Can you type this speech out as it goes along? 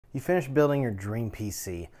You finish building your dream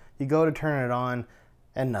PC. You go to turn it on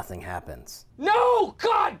and nothing happens. No!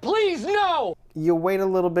 God, please, no! You wait a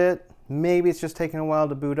little bit, maybe it's just taking a while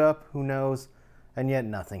to boot up, who knows, and yet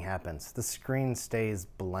nothing happens. The screen stays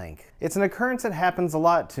blank. It's an occurrence that happens a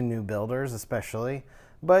lot to new builders especially,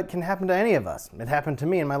 but can happen to any of us. It happened to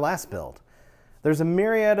me in my last build. There's a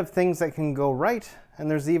myriad of things that can go right,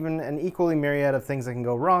 and there's even an equally myriad of things that can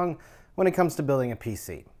go wrong when it comes to building a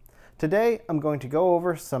PC. Today, I'm going to go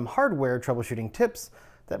over some hardware troubleshooting tips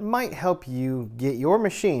that might help you get your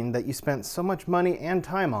machine that you spent so much money and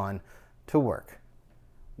time on to work.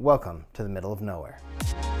 Welcome to the middle of nowhere.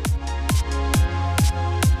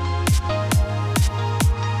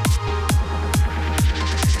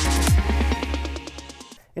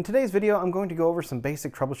 In today's video, I'm going to go over some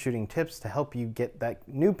basic troubleshooting tips to help you get that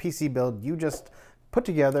new PC build you just put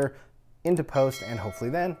together into post and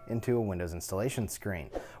hopefully then into a Windows installation screen.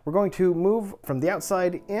 We're going to move from the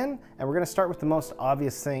outside in, and we're going to start with the most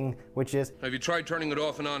obvious thing, which is... Have you tried turning it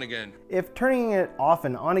off and on again? If turning it off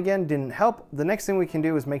and on again didn't help, the next thing we can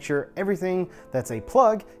do is make sure everything that's a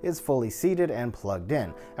plug is fully seated and plugged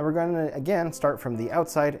in. And we're going to, again, start from the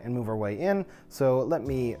outside and move our way in. So let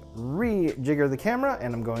me rejigger the camera,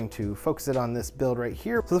 and I'm going to focus it on this build right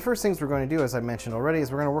here. So the first things we're going to do, as I mentioned already,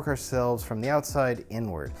 is we're going to work ourselves from the outside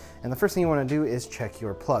inward. And the first thing you want to do is check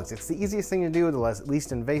your plugs. It's the easiest thing to do, the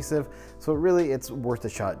least invasive, so really it's worth a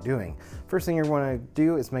shot doing. First thing you're going to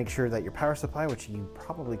do is make sure that your power supply, which you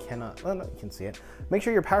probably cannot, well, no, you can see it. Make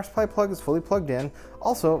sure your power supply plug is fully plugged in.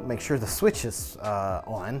 Also, make sure the switch is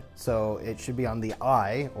on, so it should be on the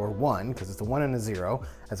I, or 1, because it's a 1 and a 0,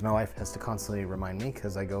 as my wife has to constantly remind me,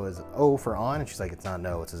 because I go as O for on, and she's like, it's not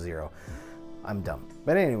no, it's a 0. I'm dumb.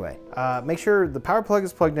 But anyway, make sure the power plug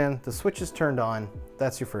is plugged in, the switch is turned on.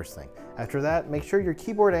 That's your first thing. After that, make sure your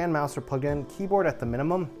keyboard and mouse are plugged in. Keyboard at the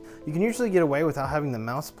minimum. You can usually get away without having the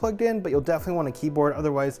mouse plugged in, but you'll definitely want a keyboard.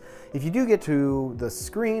 Otherwise, if you do get to the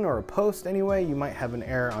screen or a post anyway, you might have an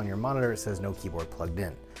error on your monitor. It says no keyboard plugged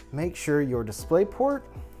in. Make sure your display port,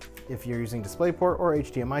 if you're using DisplayPort or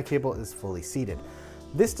HDMI cable, is fully seated.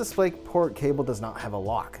 This DisplayPort cable does not have a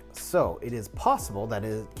lock, so it is possible that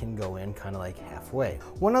it can go in kind of like halfway.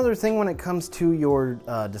 One other thing when it comes to your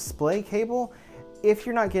display cable, if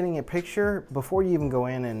you're not getting a picture, before you even go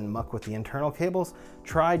in and muck with the internal cables,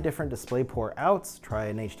 try different DisplayPort outs, try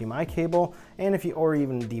an HDMI cable, and or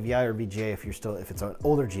even DVI or VGA if it's an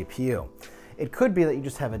older GPU. It could be that you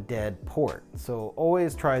just have a dead port, so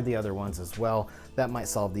always try the other ones as well. That might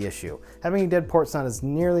solve the issue. Having a dead port's not as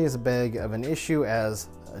nearly as big of an issue as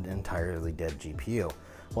an entirely dead GPU.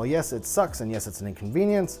 Well, yes, it sucks, and yes, it's an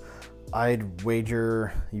inconvenience. I'd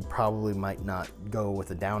wager you probably might not go with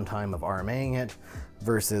the downtime of RMAing it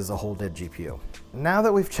versus a whole dead GPU. Now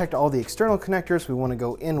that we've checked all the external connectors, we want to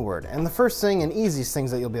go inward. And the first thing and easiest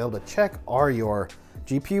things that you'll be able to check are your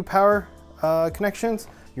GPU power connections,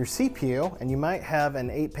 your CPU, and you might have an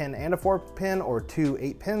 8-pin and a 4-pin or 2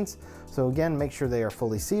 8-pins. So again, make sure they are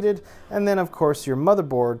fully seated. And then of course your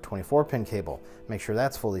motherboard 24-pin cable, make sure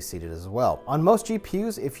that's fully seated as well. On most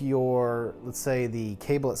GPUs, if let's say the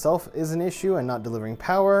cable itself is an issue and not delivering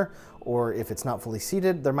power, or if it's not fully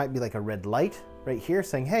seated, there might be like a red light right here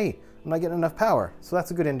saying, hey, I'm not getting enough power. So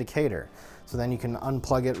that's a good indicator. So then you can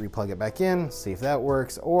unplug it, replug it back in, see if that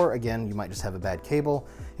works. Or again, you might just have a bad cable.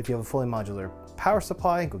 If you have a fully modular power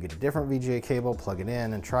supply, go get a different VGA cable, plug it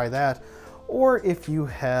in and try that. Or if you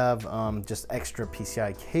have just extra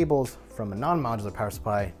PCI cables from a non-modular power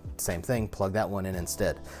supply, same thing, plug that one in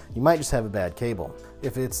instead. You might just have a bad cable.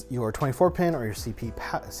 If it's your 24-pin or your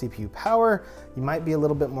CPU power, you might be a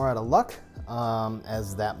little bit more out of luck,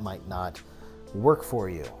 as that might not work for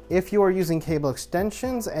you. If you are using cable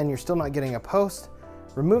extensions and you're still not getting a post,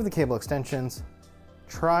 remove the cable extensions,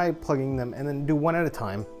 try plugging them, and then do one at a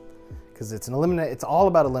time, because it's all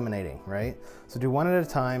about eliminating, right? So do one at a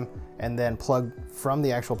time and then plug from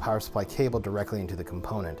the actual power supply cable directly into the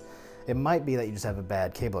component. It might be that you just have a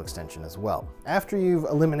bad cable extension as well. After you've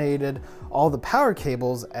eliminated all the power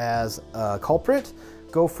cables as a culprit,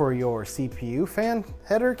 go for your CPU fan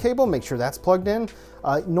header cable, make sure that's plugged in.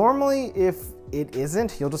 Normally, if it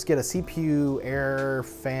isn't, you'll just get a CPU air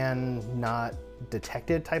fan not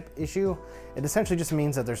detected type issue. It essentially just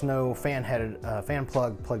means that there's no fan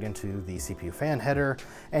plug plugged into the CPU fan header,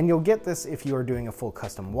 and you'll get this if you are doing a full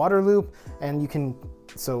custom water loop, and you can,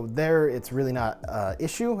 so there it's really not an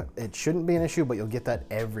issue. It shouldn't be an issue, but you'll get that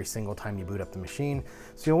every single time you boot up the machine.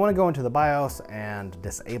 So you'll want to go into the BIOS and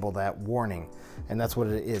disable that warning, and that's what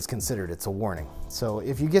it is considered. It's a warning. So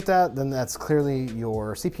if you get that, then that's clearly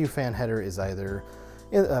your CPU fan header is either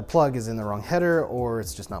a plug is in the wrong header or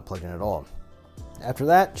it's just not plugged in at all. After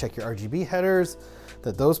that, check your RGB headers.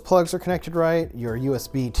 that those plugs are connected right, your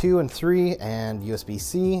USB 2 and 3 and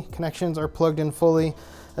USB-C connections are plugged in fully.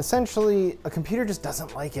 Essentially, a computer just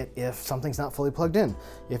doesn't like it if something's not fully plugged in.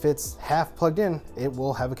 If it's half plugged in, it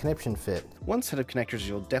will have a connection fit. One set of connectors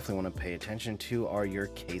you'll definitely want to pay attention to are your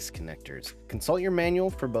case connectors. Consult your manual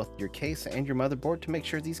for both your case and your motherboard to make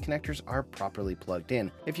sure these connectors are properly plugged in.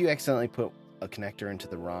 If you accidentally put a connector into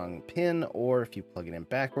the wrong pin, or if you plug it in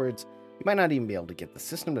backwards, you might not even be able to get the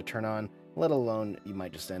system to turn on, let alone you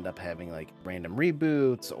might just end up having like random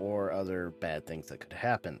reboots or other bad things that could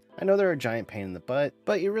happen. I know they're a giant pain in the butt,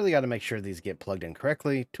 but you really got to make sure these get plugged in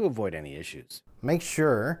correctly to avoid any issues. Make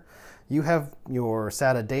sure you have your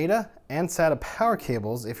SATA data and SATA power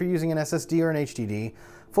cables, if you're using an SSD or an HDD,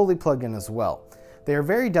 fully plugged in as well. They are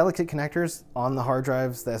very delicate connectors on the hard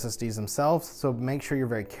drives, the SSDs themselves, so make sure you're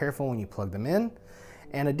very careful when you plug them in.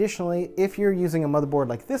 And additionally, if you're using a motherboard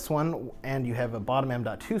like this one and you have a bottom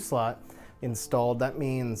M.2 slot installed, that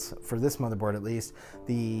means, for this motherboard at least,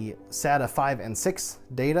 the SATA 5 and 6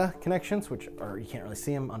 data connections, which are, you can't really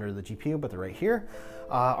see them under the GPU, but they're right here,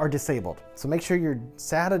 are disabled. So make sure your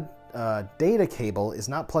SATA data cable is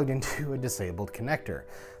not plugged into a disabled connector.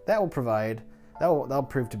 That'll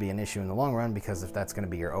prove to be an issue in the long run, because if that's going to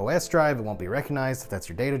be your OS drive, it won't be recognized. If that's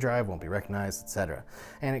your data drive, it won't be recognized, etc.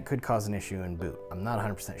 And it could cause an issue in boot. I'm not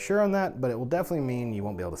 100% sure on that, but it will definitely mean you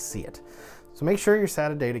won't be able to see it. So make sure your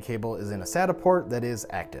SATA data cable is in a SATA port that is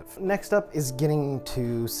active. Next up is getting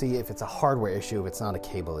to see if it's a hardware issue, if it's not a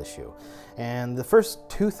cable issue. And the first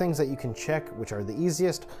two things that you can check, which are the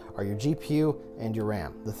easiest, are your GPU and your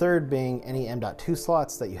RAM. The third being any M.2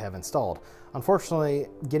 slots that you have installed. Unfortunately,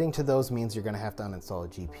 getting to those means you're going to have to uninstall a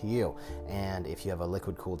GPU. And if you have a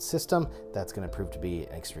liquid-cooled system, that's going to prove to be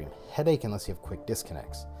an extreme headache unless you have quick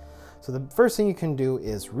disconnects. So the first thing you can do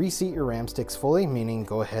is reseat your RAM sticks fully, meaning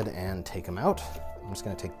go ahead and take them out. I'm just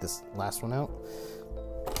going to take this last one out.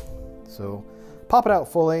 So pop it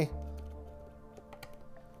out fully,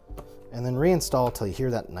 and then reinstall till you hear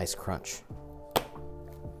that nice crunch.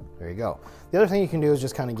 There you go. The other thing you can do is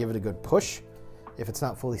just kind of give it a good push. If it's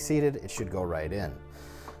not fully seated, it should go right in.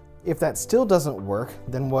 If that still doesn't work,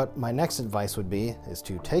 then what my next advice would be is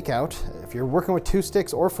to take out, if you're working with 2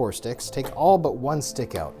 sticks or 4 sticks, take all but 1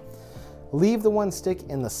 stick out. Leave the 1 stick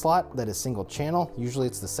in the slot that is single channel. Usually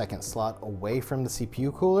it's the second slot away from the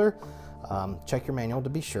CPU cooler. Check your manual to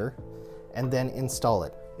be sure, and then install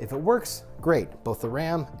it. If it works, great. Both the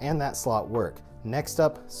RAM and that slot work. Next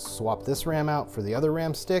up, swap this RAM out for the other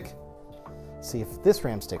RAM stick. See if this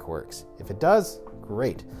RAM stick works. If it does,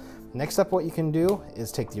 great. Next up, what you can do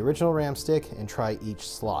is take the original RAM stick and try each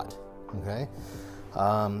slot, okay?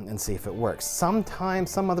 And see if it works. Sometimes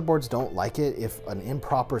some motherboards don't like it if an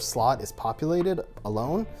improper slot is populated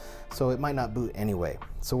alone, so it might not boot anyway.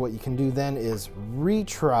 So what you can do then is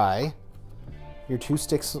retry your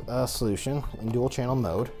 2-stick solution in dual channel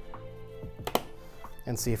mode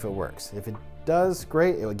and see if it works. If it does,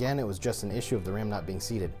 great. Again, it was just an issue of the RAM not being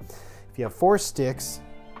seated. If you have 4 sticks,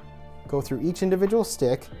 go through each individual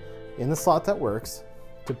stick in the slot that works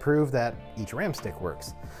to prove that each RAM stick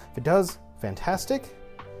works. If it does, fantastic.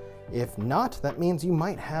 If not, that means you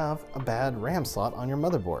might have a bad RAM slot on your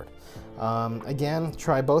motherboard. Again,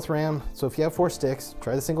 try both RAM. So if you have 4 sticks,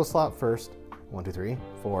 try the single slot first. 1, 2, 3,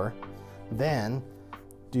 4. Then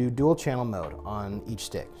do dual channel mode on each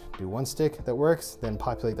stick. Do 1 stick that works, then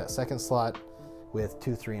populate that second slot with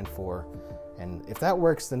 2, 3, and 4. And if that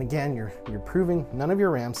works, then again, you're proving none of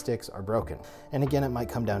your RAM sticks are broken. And again, it might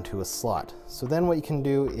come down to a slot. So then what you can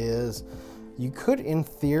do is, you could in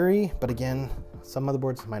theory, but again, some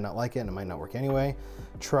motherboards might not like it and it might not work anyway,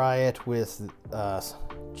 try it with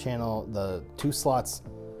the 2 slots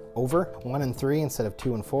over, 1 and 3 instead of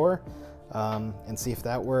 2 and 4, and see if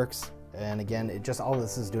that works. And again, all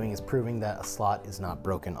this is doing is proving that a slot is not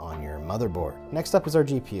broken on your motherboard. Next up is our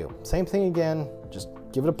GPU. Same thing again, just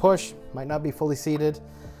give it a push, might not be fully seated.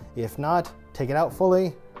 If not, take it out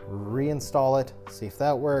fully, reinstall it, see if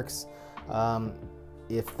that works.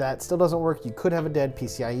 If that still doesn't work, you could have a dead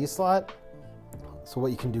PCIe slot. So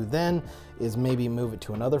what you can do then is maybe move it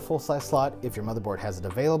to another full-size slot if your motherboard has it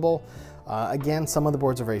available. Again, some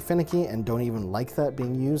motherboards are very finicky and don't even like that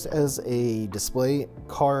being used as a display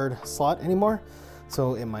card slot anymore,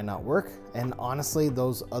 so it might not work. And honestly,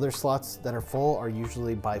 those other slots that are full are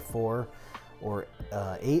usually by 4 or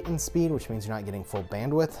 8 in speed, which means you're not getting full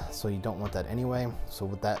bandwidth, so you don't want that anyway. So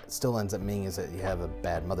what that still ends up meaning is that you have a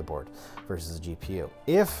bad motherboard versus a GPU.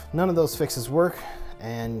 If none of those fixes work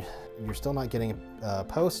and you're still not getting a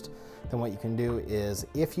post, then what you can do is,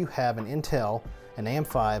 if you have an Intel, an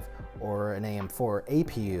AM5, or an AM4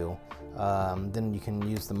 APU, then you can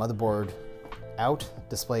use the motherboard out,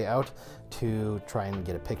 display out, to try and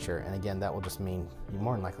get a picture. And again, that will just mean you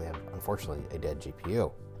more than likely have, unfortunately, a dead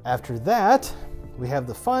GPU. After that, we have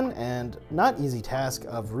the fun and not easy task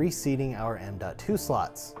of reseating our M.2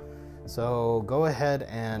 slots. So go ahead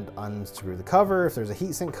and unscrew the cover. If there's a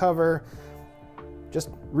heatsink cover, just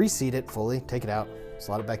reseat it fully, take it out,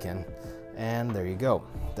 slot it back in, and there you go.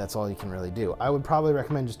 That's all you can really do. I would probably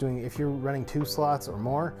recommend just doing, if you're running 2 slots or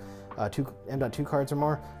more, 2 M.2 cards or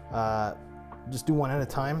more, just do one at a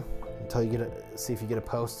time until you see if you get a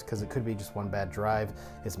post, because it could be just one bad drive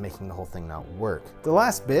is making the whole thing not work. The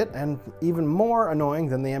last bit, and even more annoying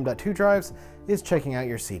than the M.2 drives, is checking out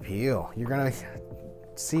your CPU. You're gonna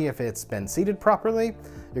see if it's been seated properly.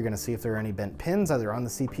 You're gonna see if there are any bent pins either on the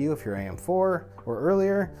CPU if you're AM4 or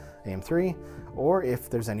earlier, AM3, or if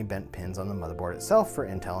there's any bent pins on the motherboard itself for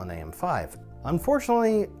Intel and AM5.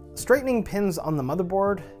 Unfortunately, straightening pins on the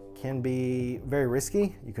motherboard can be very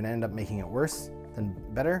risky. You can end up making it worse than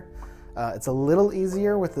better. It's a little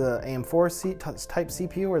easier with the AM4 type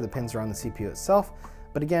CPU where the pins are on the CPU itself,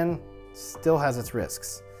 but again, still has its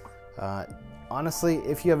risks. Honestly,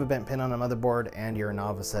 if you have a bent pin on a motherboard and you're a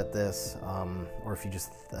novice at this, or if you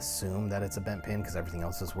just assume that it's a bent pin because everything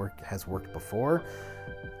else has worked before,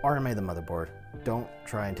 RMA the motherboard. Don't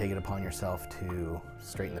try and take it upon yourself to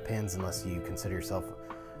straighten the pins unless you consider yourself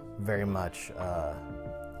very much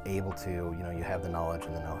able to, you have the knowledge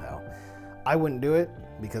and the know-how. I wouldn't do it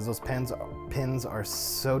because those pins are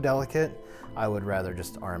so delicate. I would rather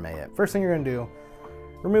just RMA it. First thing you're gonna do,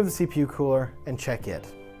 remove the CPU cooler and check it.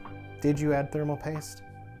 Did you add thermal paste?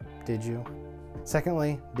 Did you?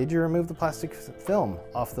 Secondly, did you remove the plastic film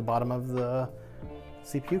off the bottom of the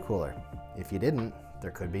CPU cooler? If you didn't, there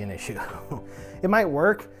could be an issue. It might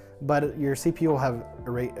work, but your CPU will have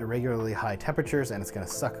irregularly high temperatures and it's gonna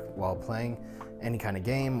suck while playing any kind of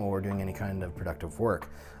game or doing any kind of productive work.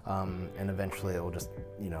 And eventually it will just,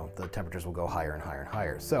 the temperatures will go higher and higher and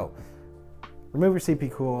higher. So remove your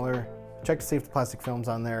CPU cooler, check to see if the plastic film's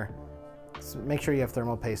on there. So make sure you have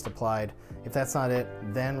thermal paste applied. If that's not it,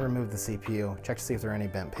 then remove the CPU, check to see if there are any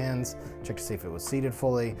bent pins, check to see if it was seated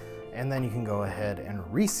fully, and then you can go ahead and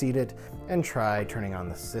reseat it and try turning on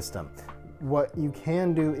the system. What you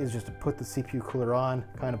can do is just to put the CPU cooler on,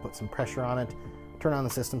 kind of put some pressure on it, turn on the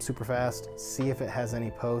system super fast, see if it has any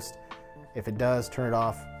post. If it does, turn it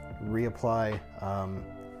off, reapply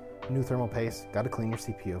new thermal paste. Got to clean your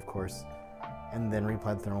CPU, of course, and then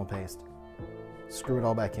reapply the thermal paste. Screw it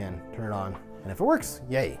all back in, turn it on, and if it works,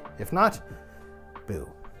 yay. If not, boo.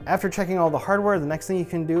 After checking all the hardware, the next thing you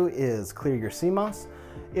can do is clear your CMOS.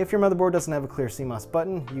 If your motherboard doesn't have a clear CMOS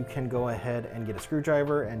button, you can go ahead and get a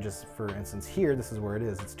screwdriver and just, for instance here, this is where it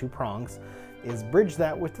is, it's 2 prongs, is bridge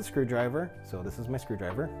that with the screwdriver. So this is my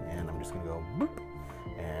screwdriver, and I'm just gonna go boop,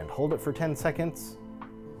 and hold it for 10 seconds,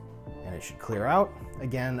 and it should clear out.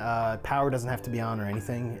 Again, power doesn't have to be on or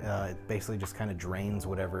anything. It basically just kind of drains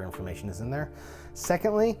whatever information is in there.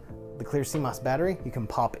 Secondly, the clear CMOS battery, you can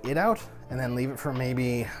pop it out and then leave it for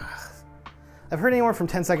maybe, I've heard anywhere from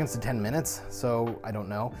 10 seconds to 10 minutes, so I don't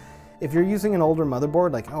know. If you're using an older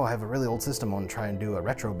motherboard, like, oh, I have a really old system, I want to try and do a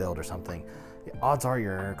retro build or something, odds are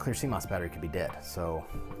your clear CMOS battery could be dead, so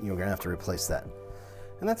you're gonna have to replace that.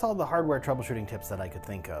 And that's all the hardware troubleshooting tips that I could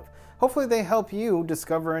think of. Hopefully they help you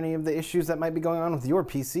discover any of the issues that might be going on with your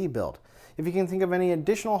PC build. If you can think of any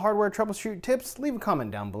additional hardware troubleshoot tips, leave a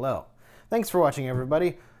comment down below. Thanks for watching,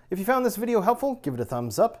 everybody. If you found this video helpful, give it a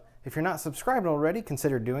thumbs up. If you're not subscribed already,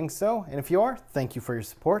 consider doing so. And if you are, thank you for your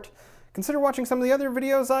support. Consider watching some of the other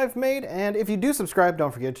videos I've made. And if you do subscribe,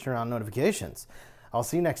 don't forget to turn on notifications. I'll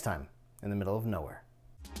see you next time in the middle of nowhere.